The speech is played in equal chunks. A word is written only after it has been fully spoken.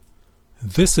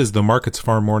This is the Markets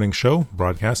Farm Morning Show,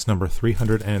 broadcast number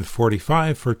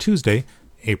 345 for Tuesday,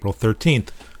 April 13th.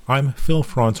 I'm Phil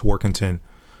Franz-Workington.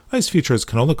 ICE futures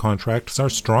canola contracts are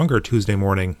stronger Tuesday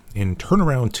morning in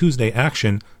turnaround Tuesday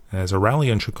action as a rally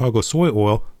in Chicago soy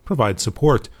oil provides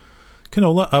support.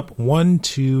 Canola up $1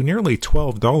 to nearly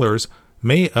 $12,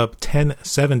 May up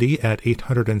 $10.70 at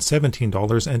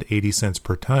 $817.80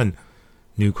 per ton.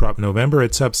 New crop November,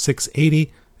 it's up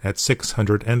 $6.80 at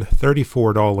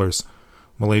 $634.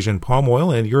 Malaysian palm oil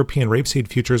and European rapeseed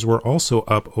futures were also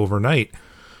up overnight.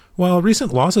 While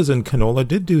recent losses in canola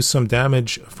did do some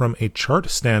damage from a chart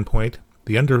standpoint,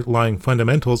 the underlying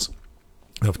fundamentals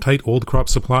of tight old crop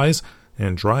supplies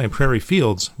and dry prairie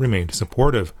fields remained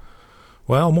supportive.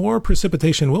 While more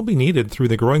precipitation will be needed through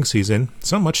the growing season,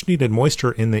 some much-needed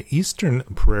moisture in the eastern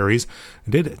prairies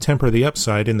did temper the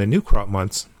upside in the new crop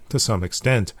months to some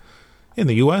extent. In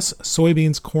the U.S.,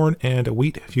 soybeans, corn, and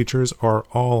wheat futures are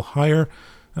all higher,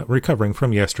 recovering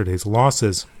from yesterday's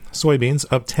losses. Soybeans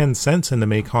up 10 cents in the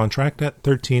May contract at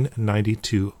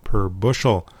 $13.92 per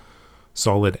bushel.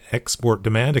 Solid export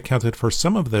demand accounted for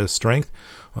some of the strength,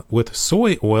 with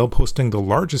soy oil posting the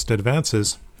largest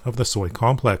advances of the soy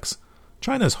complex.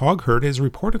 China's hog herd is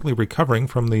reportedly recovering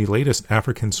from the latest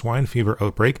African swine fever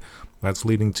outbreak. That's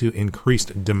leading to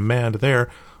increased demand there,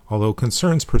 although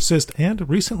concerns persist, and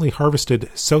recently harvested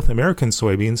South American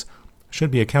soybeans should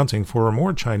be accounting for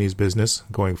more Chinese business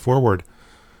going forward.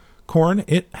 Corn,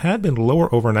 it had been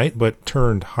lower overnight but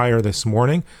turned higher this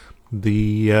morning.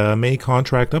 The May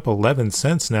contract up 11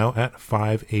 cents now at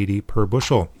 $5.80 per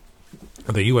bushel.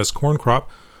 The U.S. corn crop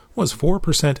was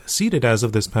 4% seeded as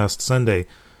of this past Sunday.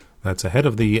 That's ahead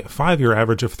of the 5-year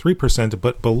average of 3%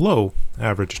 but below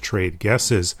average trade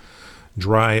guesses.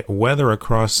 Dry weather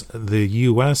across the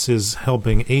U.S. is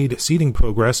helping aid seeding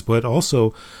progress, but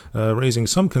also raising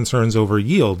some concerns over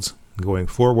yields going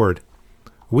forward.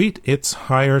 Wheat, it's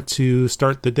higher to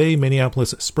start the day.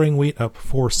 Minneapolis spring wheat up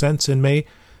 4 cents in May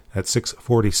at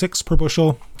 $6.46 per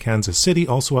bushel. Kansas City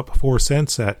also up 4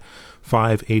 cents at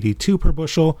 $5.82 per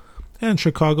bushel. And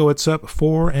Chicago, it's up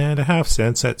 4.5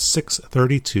 cents at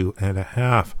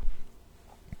 $6.32.5.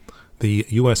 The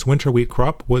U.S. winter wheat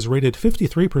crop was rated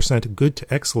 53% good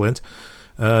to excellent.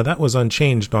 That was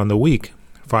unchanged on the week.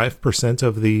 5%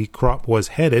 of the crop was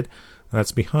headed.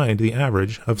 That's behind the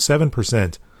average of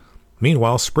 7%.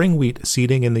 Meanwhile, spring wheat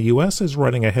seeding in the U.S. is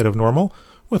running ahead of normal,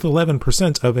 with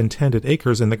 11% of intended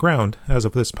acres in the ground as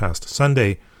of this past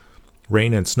Sunday.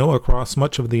 Rain and snow across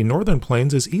much of the northern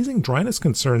plains is easing dryness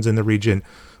concerns in the region,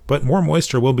 but more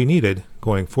moisture will be needed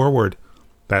going forward.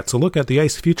 That's a look at the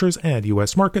ICE futures and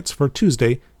U.S. markets for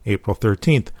Tuesday, April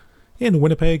 13th. In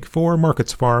Winnipeg for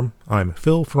Markets Farm, I'm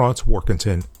Phil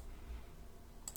Franz-Workington.